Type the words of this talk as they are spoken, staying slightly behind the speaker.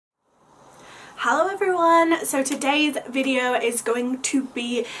Hello everyone! So today's video is going to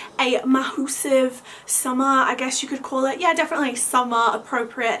be a massive summer, I guess you could call it. Yeah, definitely summer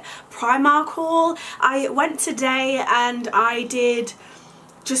appropriate Primark haul. I went today and I did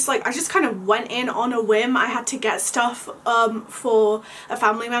I just kind of went in on a whim. I had to get stuff for a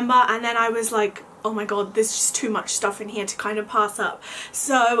family member and then I was like, oh my god, there's just too much stuff in here to kind of pass up.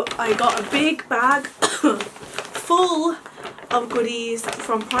 So I got a big bag full of goodies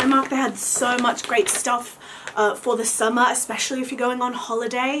from Primark. They had so much great stuff for the summer, especially if you're going on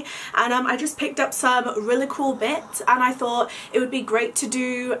holiday, and I just picked up some really cool bits and I thought it would be great to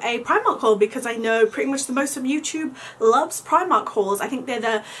do a Primark haul because I know pretty much the most of YouTube loves Primark hauls. I think they're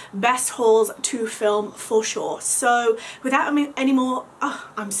the best hauls to film for sure. So without any more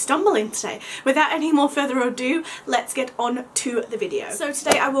I'm stumbling today. Without any more further ado, let's get on to the video. So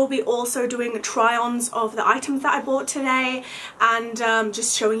today I will be also doing try-ons of the items that I bought today and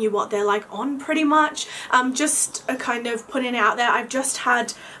just showing you what they're like on pretty much. Just kind of putting it out there. I've just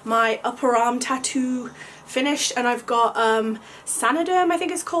had my upper arm tattoo finished and I've got Sanoderm, I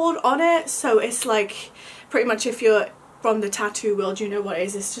think it's called, on it. So it's like pretty much if you're from the tattoo world, you know what it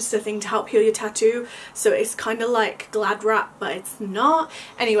is. It's just a thing to help heal your tattoo. So it's kind of like Glad wrap, but it's not.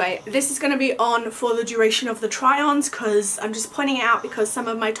 Anyway, this is going to be on for the duration of the try-ons because I'm just pointing it out because some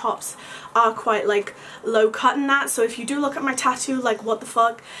of my tops are quite like low cut and that. So if you do look at my tattoo like what the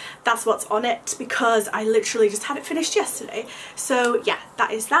fuck, that's what's on it because I literally just had it finished yesterday. So yeah,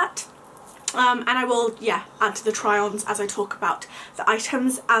 that is that. And I will, yeah, add to the try-ons as I talk about the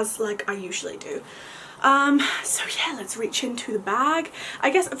items as like I usually do. So yeah, let's reach into the bag. I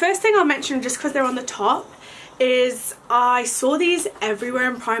guess first thing I'll mention, just because they're on the top, is I saw these everywhere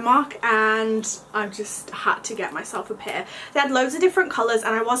in Primark and I just had to get myself a pair. They had loads of different colours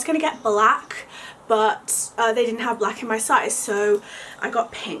and I was going to get black, but they didn't have black in my size, so I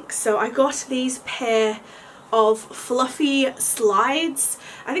got pink. So I got these pair of fluffy slides.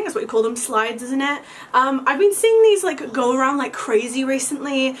 I think that's what you call them, slides, isn't it? I've been seeing these like go around like crazy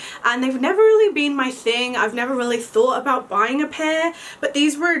recently and they've never really been my thing. I've never really thought about buying a pair, but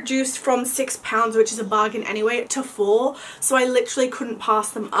these were reduced from £6, which is a bargain anyway, to £4, so I literally couldn't pass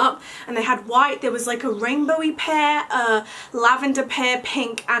them up. And they had white, there was like a rainbowy pair, a lavender pair,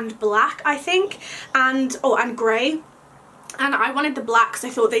 pink and black I think, and oh, and grey. And I wanted the black because I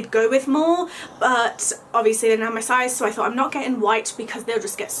thought they'd go with more, but obviously they didn't have my size, so I thought I'm not getting white because they'll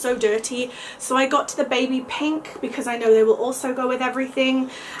just get so dirty. So I got the baby pink because I know they will also go with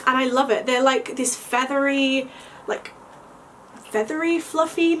everything, and I love it. They're like this feathery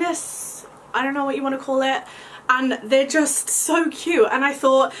fluffiness, I don't know what you want to call it, and they're just so cute. And I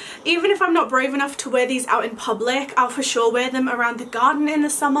thought even if I'm not brave enough to wear these out in public, I'll for sure wear them around the garden in the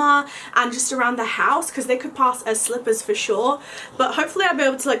summer and just around the house because they could pass as slippers for sure. But hopefully I'll be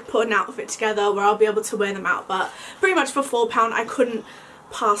able to like put an outfit together where I'll be able to wear them out, but pretty much for £4 I couldn't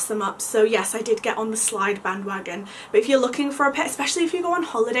pass them up. So yes, I did get on the slide bandwagon, but if you're looking for a pet, especially if you go on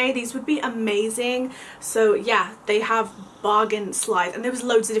holiday, these would be amazing. So yeah, they have bargain slides and there was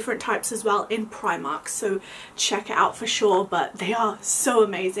loads of different types as well in Primark, so check it out for sure, but they are so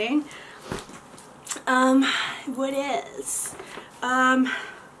amazing. What is I'm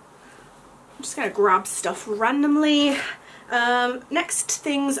just gonna grab stuff randomly. Next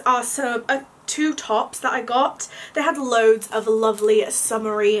things are some two tops that I got. They had loads of lovely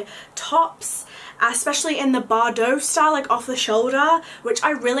summery tops, especially in the Bordeaux style, like off the shoulder, which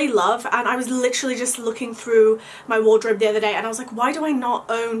I really love. And I was literally just looking through my wardrobe the other day and I was like, why do I not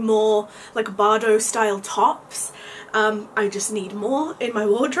own more like Bordeaux style tops? I just need more in my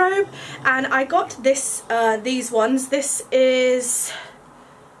wardrobe. And I got this these ones. This is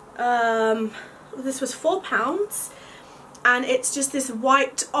this was £4 and it's just this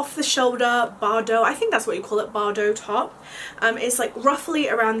white off the shoulder Bordeaux, I think that's what you call it, Bordeaux top. It's like roughly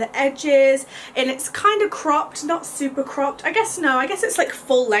around the edges and it's kind of cropped, not super cropped. I guess it's like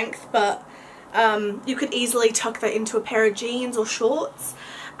full length, but you could easily tuck that into a pair of jeans or shorts.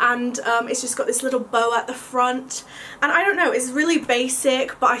 And it's just got this little bow at the front, and I don't know, it's really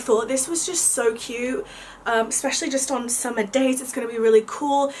basic, but I thought this was just so cute, especially just on summer days. It's going to be really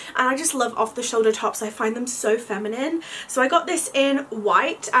cool, and I just love off the shoulder tops. I find them so feminine. So I got this in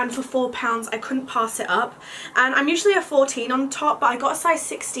white, and for £4 I couldn't pass it up. And I'm usually a 14 on top, but I got a size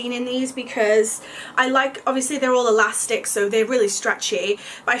 16 in these because I like, obviously they're all elastic so they're really stretchy,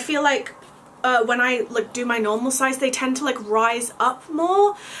 but I feel like when I like do my normal size, they tend to like rise up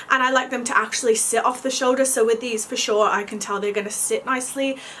more, and I like them to actually sit off the shoulder. So with these for sure I can tell they're going to sit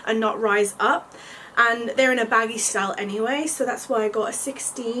nicely and not rise up, and they're in a baggy style anyway, so that's why I got a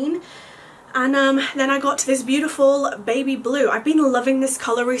 16. And then I got to this beautiful baby blue. I've been loving this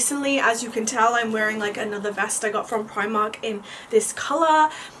colour recently. As you can tell, I'm wearing like another vest I got from Primark in this colour.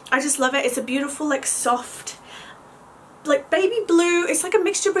 I just love it. It's a beautiful, like, soft, like, baby blue. It's like a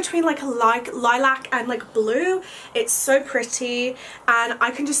mixture between like lilac and like blue. It's so pretty, and I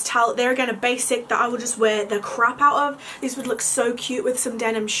can just tell they're again a basic that I will just wear the crap out of. These would look so cute with some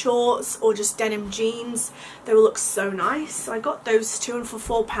denim shorts or just denim jeans. They will look so nice. So I got those two, and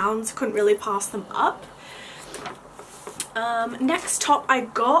for £4 couldn't really pass them up. Next top I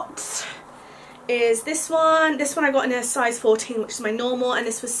got is this one. This one I got in a size 14, which is my normal, and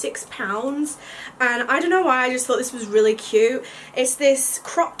this was £6. And I don't know why, I just thought this was really cute. It's this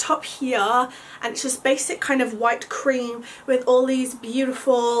crop top here, and it's just basic kind of white cream with all these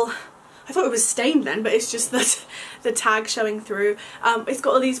beautiful, I thought it was stained then, but it's just the tag showing through. It's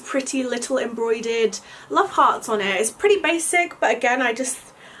got all these pretty little embroidered love hearts on it. It's pretty basic, but again, I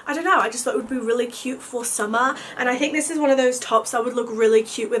don't know, I just thought it would be really cute for summer. And I think this is one of those tops that would look really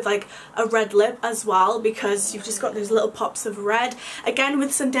cute with like a red lip as well, because you've just got those little pops of red. Again,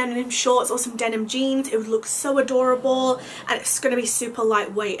 with some denim shorts or some denim jeans, it would look so adorable, and it's going to be super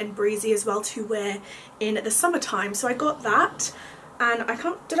lightweight and breezy as well to wear in the summertime. So I got that, and I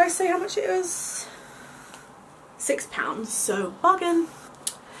can't, did I say how much it was? £6, so bargain.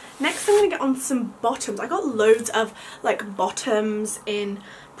 Next I'm going to get on some bottoms. I got loads of like bottoms in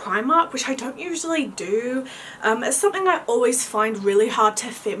Primark, which I don't usually do. It's something I always find really hard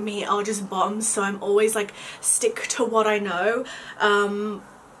to fit me, are just bottoms, so I'm always like stick to what I know.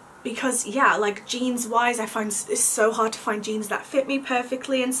 Because yeah, like jeans wise, I find it's so hard to find jeans that fit me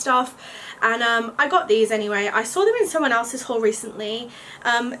perfectly and stuff. And I got these anyway. I saw them in someone else's haul recently.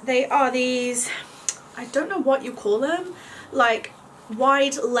 They are these, I don't know what you call them, like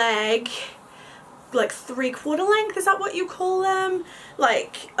wide leg, like 3/4 length, is that what you call them?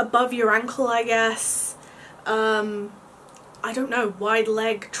 Like above your ankle, I guess. I don't know, wide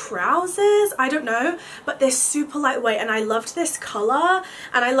leg trousers, I don't know, but they're super lightweight, and I loved this colour,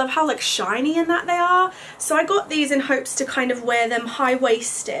 and I love how like shiny and that they are. So I got these in hopes to kind of wear them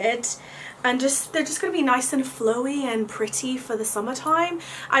high-waisted, and they're just going to be nice and flowy and pretty for the summertime.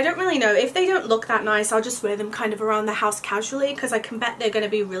 I don't really know, if they don't look that nice, I'll just wear them kind of around the house casually, because I can bet they're going to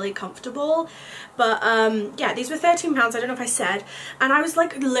be really comfortable. But yeah, these were £13, I don't know if I said, and I was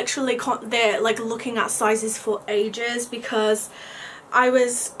like literally there like looking at sizes for ages, because I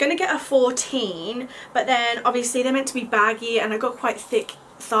was gonna get a 14, but then obviously they're meant to be baggy, and I got quite thick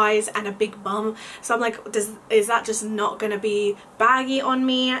thighs and a big bum, so I'm like, is that just not gonna be baggy on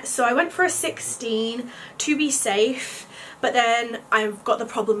me? So I went for a 16 to be safe, but then I've got the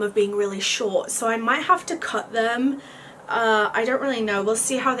problem of being really short, so I might have to cut them. I don't really know, we'll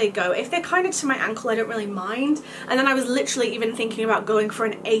see how they go. If they're kind of to my ankle, I don't really mind. And then I was literally even thinking about going for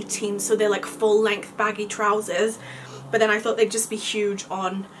an 18, so they're like full length baggy trousers, but then I thought they'd just be huge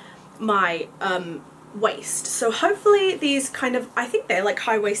on my waist. So hopefully these kind of, I think they're like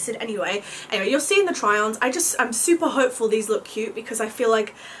high-waisted anyway. Anyway, you'll see in the try-ons. I'm super hopeful these look cute, because I feel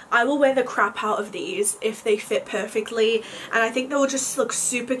like I will wear the crap out of these if they fit perfectly, and I think they will just look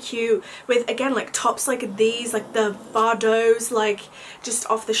super cute with, again, like tops like these, like the Bardos, like just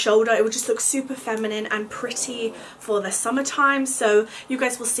off the shoulder. It would just look super feminine and pretty for the summertime. So you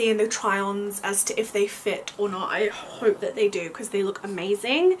guys will see in the try-ons as to if they fit or not. I hope that they do, because they look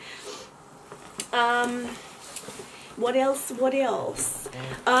amazing. What else?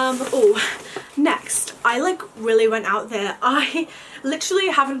 Oh, next, I like really went out there. I literally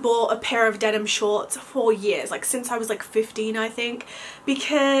haven't bought a pair of denim shorts for years, like since I was like 15, I think,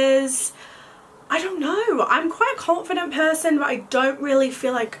 because I don't know, I'm quite a confident person, but I don't really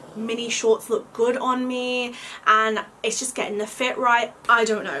feel like mini shorts look good on me, and it's just getting the fit right. I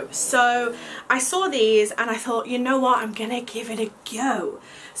don't know. So I saw these and I thought, you know what, I'm gonna give it a go.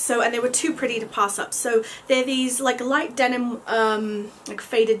 So, and they were too pretty to pass up. So they're these like light denim, like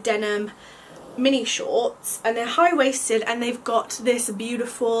faded denim mini shorts, and they're high-waisted, and they've got this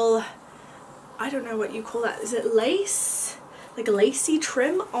beautiful, I don't know what you call that, is it lace? Like a lacy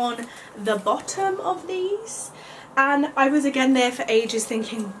trim on the bottom of these. And I was again there for ages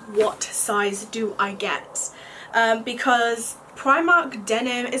thinking, what size do I get? Because Primark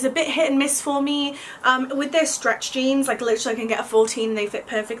denim is a bit hit and miss for me. With their stretch jeans, like literally I can get a 14 and they fit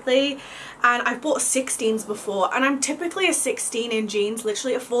perfectly, and I've bought 16s before, and I'm typically a 16 in jeans,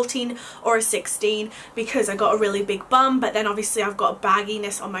 literally a 14 or a 16, because I got a really big bum, but then obviously I've got a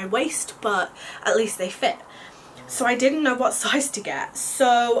bagginess on my waist, but at least they fit. so I didn't know what size to get.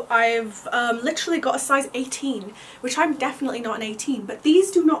 So I've literally got a size 18, which I'm definitely not an 18, but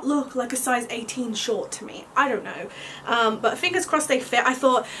these do not look like a size 18 short to me. I don't know, but fingers crossed they fit. I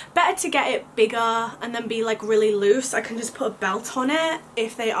thought better to get it bigger and then be like really loose. I can just put a belt on it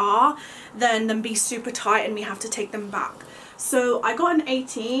if they are, than them be super tight and me have to take them back. So I got an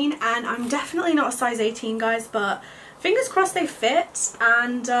 18, and I'm definitely not a size 18, guys, but fingers crossed they fit.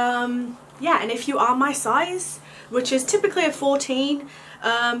 And yeah, and if you are my size, which is typically a 14,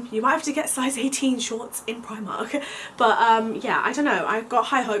 you might have to get size 18 shorts in Primark. But yeah, I don't know, I've got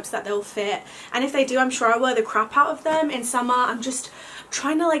high hopes that they'll fit, and if they do, I'm sure I'll wear the crap out of them in summer. I'm just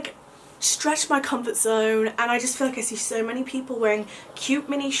trying to like stretch my comfort zone, and I just feel like I see so many people wearing cute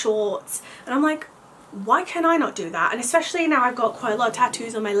mini shorts, and I'm like, why can I not do that? And especially now I've got quite a lot of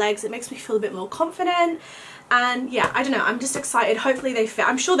tattoos on my legs, it makes me feel a bit more confident. And yeah, I don't know, I'm just excited. Hopefully they fit.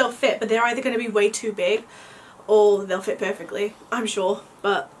 I'm sure they'll fit, but they're either going to be way too big or they'll fit perfectly, I'm sure,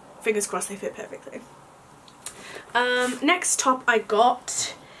 but fingers crossed they fit perfectly. Next top I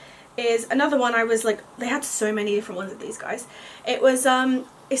got is another one. I was like, they had so many different ones of these, guys. It was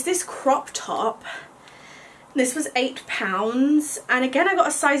it's this crop top. This was £8, and again I got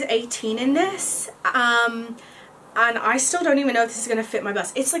a size 18 in this, and I still don't even know if this is going to fit my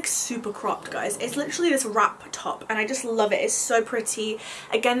bust. It's like super cropped, guys. It's literally this wrap top, and I just love it. It's so pretty.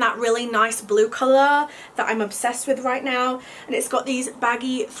 Again, that really nice blue colour that I'm obsessed with right now, and it's got these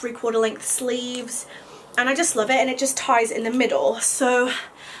baggy 3/4 length sleeves, and I just love it, and it just ties in the middle. So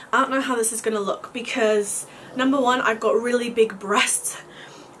I don't know how this is going to look, because number one, I've got really big breasts,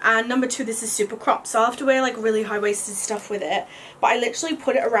 and number two, this is super cropped, so I'll have to wear like really high-waisted stuff with it. But I literally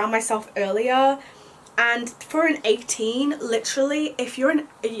put it around myself earlier, and for an 18, literally, if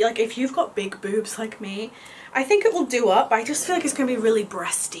you've got big boobs like me, I think it will do up, but I just feel like it's going to be really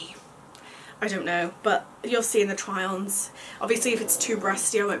breasty. I don't know, but you'll see in the try-ons. Obviously, if it's too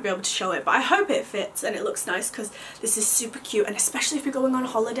breasty, I won't be able to show it, but I hope it fits and it looks nice, because this is super cute, and especially if you're going on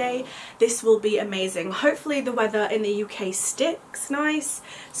holiday, this will be amazing. Hopefully the weather in the UK sticks nice,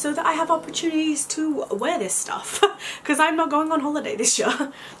 so that I have opportunities to wear this stuff, because I'm not going on holiday this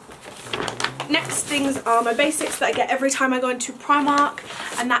year. Next things are my basics that I get every time I go into Primark,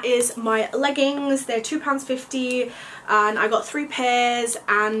 and that is my leggings. They're £2.50, and I got 3 pairs,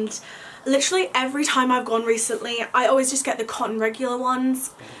 and literally every time I've gone recently, I always just get the cotton regular ones.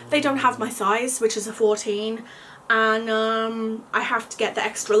 They don't have my size, which is a 14, and I have to get the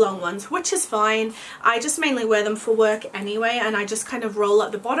extra long ones, which is fine. I just mainly wear them for work anyway, and I just kind of roll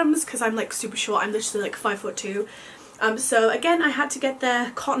up the bottoms because I'm like super short. I'm literally like 5'2". So again, I had to get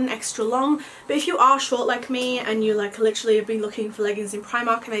the cotton extra long, but if you are short like me and you like literally have been looking for leggings in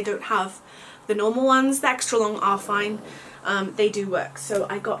Primark and they don't have the normal ones, the extra long are fine. They do work. So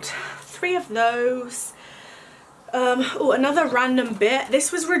I got 3 of those. Oh, another random bit.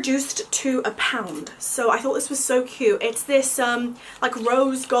 This was reduced to £1, so I thought this was so cute. It's this like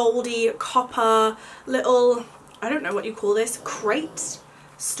rose goldy copper little, I don't know what you call this, crate?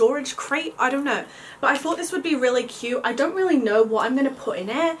 Storage crate? I don't know, but I thought this would be really cute. I don't really know what I'm going to put in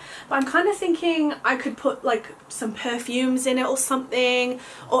it, but I'm kind of thinking I could put like some perfumes in it or something,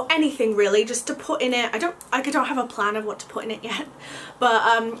 or anything really, just to put in it. I don't have a plan of what to put in it yet, but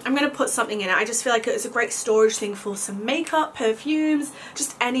I'm going to put something in it. I just feel like it's a great storage thing for some makeup, perfumes,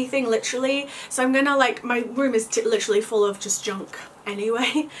 just anything literally. So I'm gonna, like, my room is literally full of just junk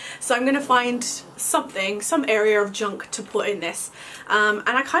anyway, so I'm gonna find something, some area of junk to put in this, and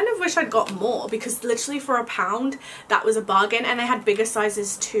I kind of wish I'd got more, because literally for £1 that was a bargain, and they had bigger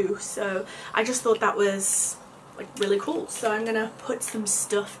sizes too, so I just thought that was like really cool. So I'm gonna put some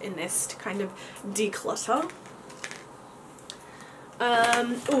stuff in this to kind of declutter.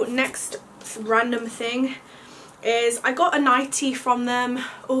 Oh, next random thing is I got a nightie from them.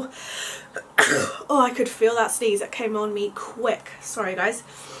 Oh, oh, I could feel that sneeze that came on me quick. Sorry guys.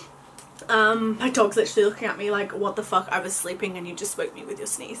 My dog's literally looking at me like, what the fuck, I was sleeping and you just woke me with your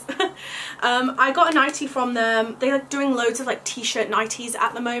sneeze. I got a nightie from them. They're like doing loads of like t-shirt nighties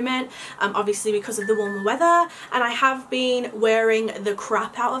at the moment, obviously because of the warmer weather, and I have been wearing the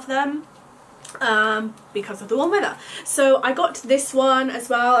crap out of them because of the warm weather. So I got this one as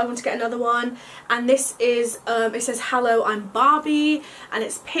well. I want to get another one, and this is it says hello, I'm Barbie, and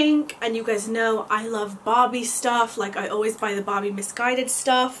it's pink, and you guys know I love Barbie stuff. Like, I always buy the Barbie Misguided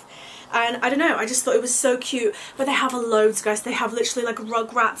stuff, and I don't know, I just thought it was so cute. But they have loads, guys. They have literally like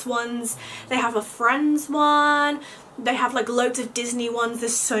Rugrats ones, they have a Friends one, they have like loads of Disney ones.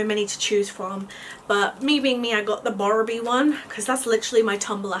 There's so many to choose from, but me being me, I got the Barbie one because that's literally my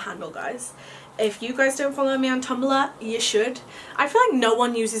Tumblr handle, guys. If you guys don't follow me on Tumblr, you should. I feel like no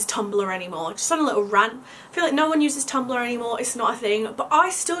one uses Tumblr anymore. Just on a little rant. I feel like no one uses Tumblr anymore. It's not a thing. But I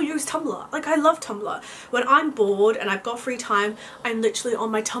still use Tumblr. Like, I love Tumblr. When I'm bored and I've got free time, I'm literally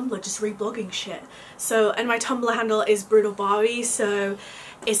on my Tumblr just reblogging shit. So, and my Tumblr handle is Brutal Barbie, so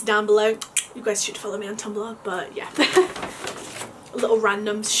it's down below. You guys should follow me on Tumblr, but yeah. A little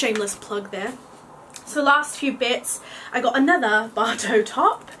random shameless plug there. So last few bits, I got another Bardo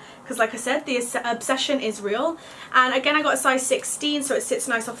top. Because like I said, the obsession is real. And again, I got a size 16, so it sits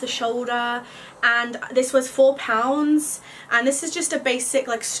nice off the shoulder. And this was £4. And this is just a basic,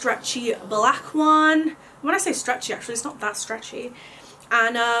 like, stretchy black one. When I say stretchy, actually, it's not that stretchy.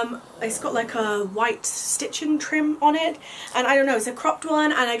 And it's got like a white stitching trim on it. And I don't know, it's a cropped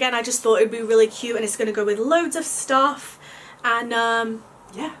one. And again, I just thought it'd be really cute. And it's going to go with loads of stuff. And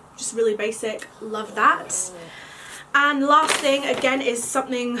yeah, just really basic. Love that. And last thing again is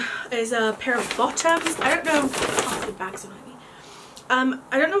a pair of bottoms. I don't know, oh, the bag's on me.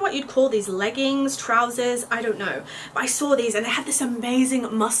 I don't know what you'd call these, leggings, trousers, I don't know. But I saw these and they had this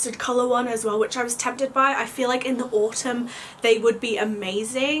amazing mustard colour one as well, which I was tempted by. I feel like in the autumn they would be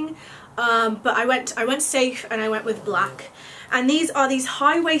amazing. But I went safe and I went with black. And these are these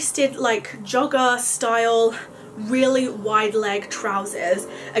high-waisted, like, jogger style, really wide leg trousers.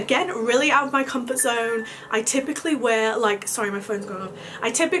 Again, really out of my comfort zone. I typically wear, like, sorry, my phone's going off.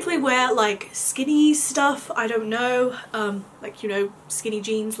 I typically wear like skinny stuff, I don't know, like, you know, skinny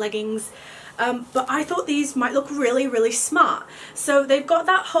jeans, leggings. But I thought these might look really, really smart. So they've got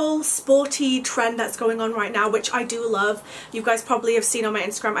that whole sporty trend that's going on right now, which I do love. You guys probably have seen on my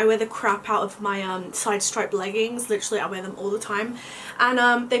Instagram, I wear the crap out of my side stripe leggings. Literally, I wear them all the time.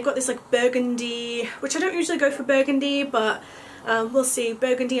 And they've got this like burgundy, which I don't usually go for burgundy, but we'll see,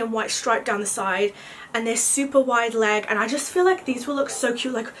 burgundy and white stripe down the side. And they're super wide leg, and I just feel like these will look so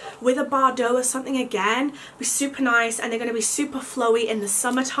cute, like with a Bardo or something again. Be super nice, and they're going to be super flowy in the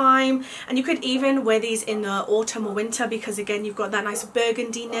summertime. And you could even wear these in the autumn or winter because again, you've got that nice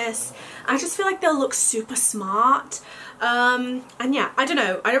burgundiness. I just feel like they'll look super smart. And yeah, I don't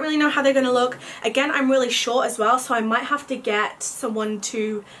know. I don't really know how they're going to look. Again, I'm really short as well, so I might have to get someone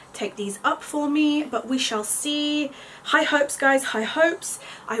to take these up for me, but we shall see. High hopes, guys, high hopes.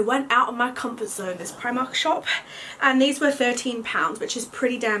 I went out of my comfort zone, this Primark shop, and these were £13, which is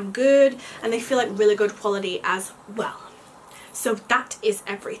pretty damn good, and they feel like really good quality as well. So that is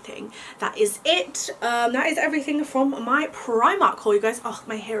everything. That is it. That is everything from my Primark haul, you guys. Oh,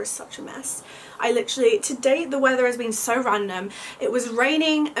 my hair is such a mess. I literally, today the weather has been so random. It was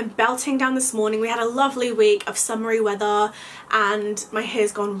raining and belting down this morning. We had a lovely week of summery weather and my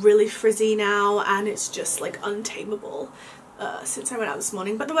hair's gone really frizzy now and it's just like untamable since I went out this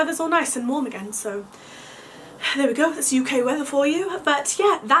morning. But the weather's all nice and warm again, so there we go, that's UK weather for you. But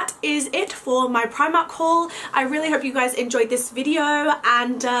yeah, that is it for my Primark haul. I really hope you guys enjoyed this video,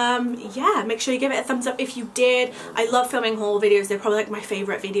 and yeah, make sure you give it a thumbs up if you did. I love filming haul videos. They're probably like my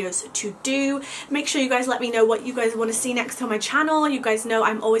favourite videos to do. Make sure you guys let me know what you guys want to see next on my channel. You guys know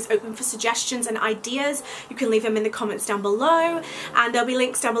I'm always open for suggestions and ideas. You can leave them in the comments down below, and there'll be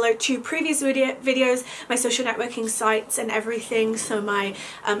links down below to previous videos, my social networking sites and everything. So my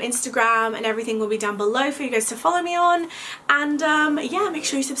Instagram and everything will be down below for you guys to follow me on. And yeah, make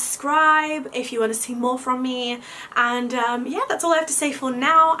sure you subscribe if you want to see more from me. And yeah, that's all I have to say for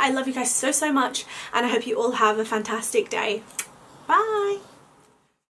now. I love you guys so much, and I hope you all have a fantastic day. Bye.